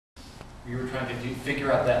we were trying to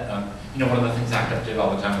figure out that, you know, one of the things ACTF did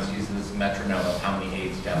all the time was use this metronome of how many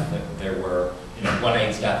AIDS deaths that there were, you know, one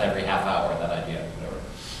AIDS death every half hour, that idea, whatever.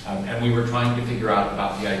 And we were trying to figure out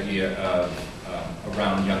about the idea of,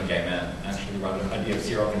 around young gay men, actually, around the idea of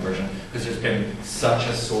seroconversion, because there's been such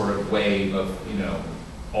a sort of wave of, you know,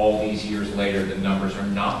 all these years later, the numbers are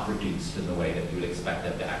not reduced in the way that you would expect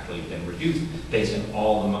them to actually have been reduced based on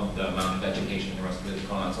all the amount of education and the rest of it that's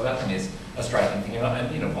gone on. So that thing is a striking thing,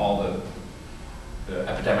 and you know, all the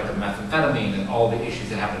epidemic of methamphetamine and all the issues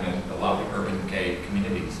that happen in a lot of the urban gay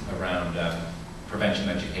communities around prevention,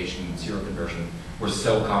 education, and seroconversion were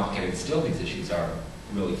so complicated. Still, these issues are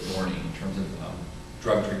really thorny in terms of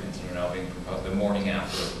drug treatments that are now being proposed. The morning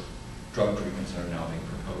after drug treatments that are now being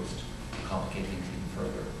proposed to complicate things even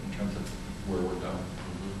further in terms of where we're going.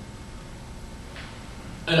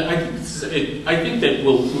 And I think that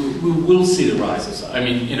we'll see the rises. I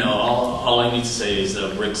mean, you know, all I need to say is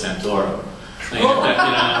Rick Santoro.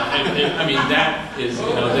 I mean, that is,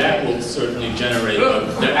 you know, that will certainly generate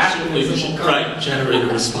generate a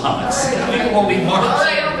response. It won't be March.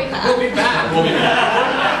 We'll be back. We'll be back.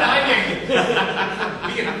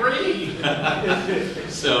 Being free.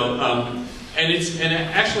 So, and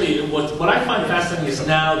actually, what I find fascinating is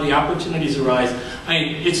now the opportunities arise. I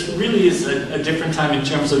mean, it really is a different time in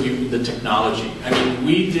terms of the technology. I mean,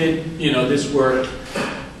 we did, you know, this work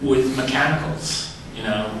with mechanicals. You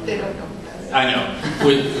know. They don't know. I know.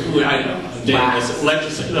 I know.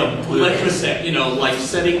 Electricity. You know, like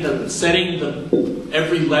setting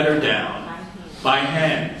every letter down by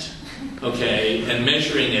hand, okay, and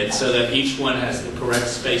measuring it so that each one has the correct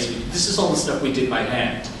space. This is all the stuff we did by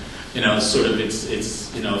hand. You know, sort of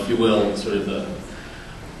it's you know, if you will, sort of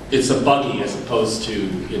it's a buggy as opposed to,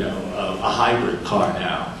 you know, a hybrid car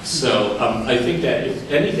now. So I think that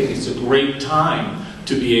if anything, it's a great time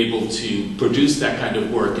to be able to produce that kind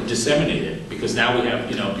of work and disseminate it, because now we have,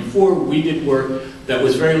 you know, before we did work that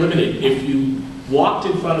was very limited. If you walked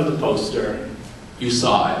in front of the poster, you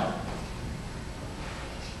saw it.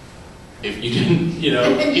 If you didn't, you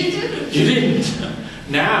know, you didn't.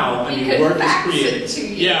 Now, I mean, work is created.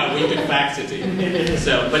 Yeah, we can fax it to you.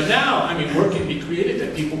 So, but now, I mean, work can be created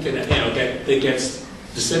that people can, you know, it gets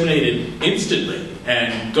disseminated instantly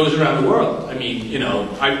and goes around the world. I mean, you know,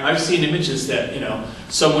 I've seen images that, you know,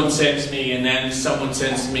 someone sends me and then someone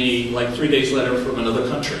sends me like 3 days later from another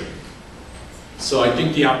country. So I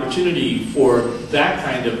think the opportunity for that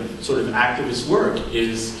kind of sort of activist work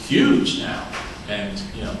is huge now. And,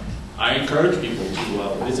 you know, I encourage people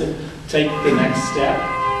to, take the next step.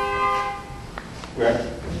 Right?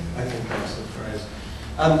 I think that's the phrase.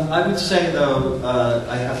 I would say, though,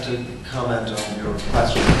 I have to comment on your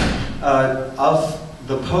question. Of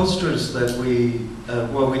the posters that we,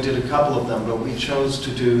 well, we did a couple of them, but we chose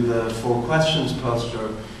to do the 4 questions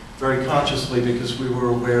poster very consciously because we were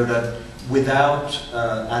aware that without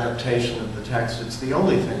adaptation of the text, it's the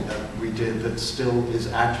only thing that we did that still is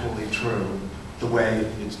actually true the way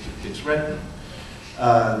it's written.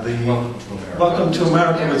 Welcome to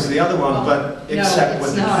America was the other one, but except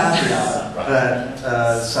with the caveat that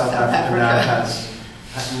South Africa now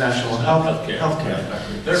has national health care.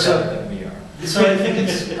 So I think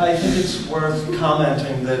it's worth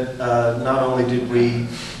commenting that not only did we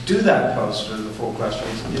do that poster, the 4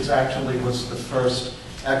 questions, it actually was the first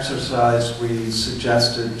exercise we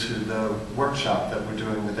suggested to the workshop that we're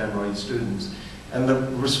doing with NYU students. And the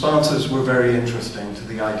responses were very interesting to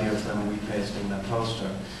the idea of them we pasting that poster.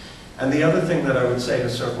 And the other thing that I would say to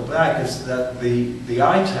circle back is that the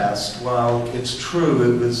eye test, while it's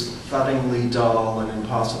true it was thuddingly dull and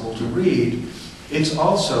impossible to read, it's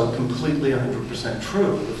also completely 100%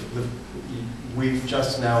 true. We've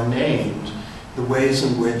just now named the ways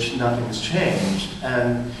in which nothing has changed,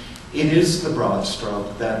 and it is the broad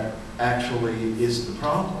stroke that actually is the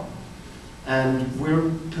problem. And we're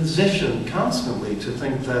positioned constantly to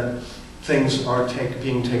think that things are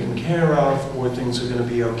being taken care of or things are going to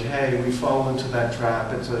be okay. We fall into that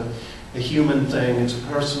trap. It's a human thing, it's a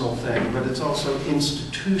personal thing, but it's also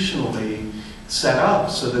institutionally set up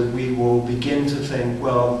so that we will begin to think,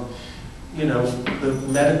 well, you know, the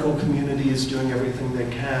medical community is doing everything they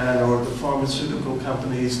can, or the pharmaceutical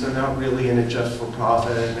companies, they're not really in it just for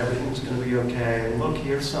profit, and everything's going to be okay. And look,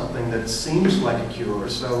 here's something that seems like a cure,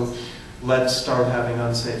 so let's start having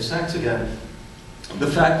unsafe sex again. The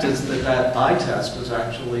fact is that that eye test was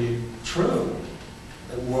actually true,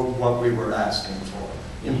 what we were asking for.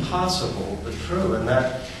 Impossible, but true. And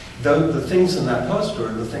that the things in that poster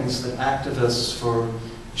are the things that activists for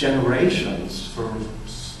generations, for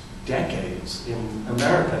decades in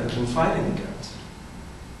America have been fighting against.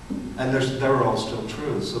 And they're all still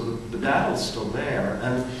true, so the battle's still there.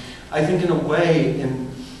 And I think in a way,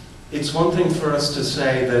 it's one thing for us to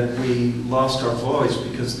say that we lost our voice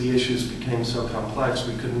because the issues became so complex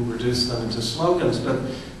we couldn't reduce them into slogans, but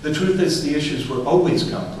the truth is the issues were always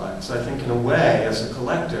complex. I think in a way, as a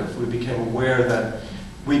collective, we became aware that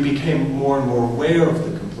we became more and more aware of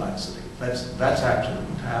the complexity. That's actually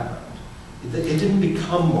what happened. It didn't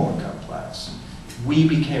become more complex. We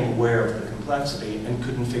became aware of the complexity and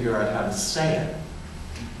couldn't figure out how to say it.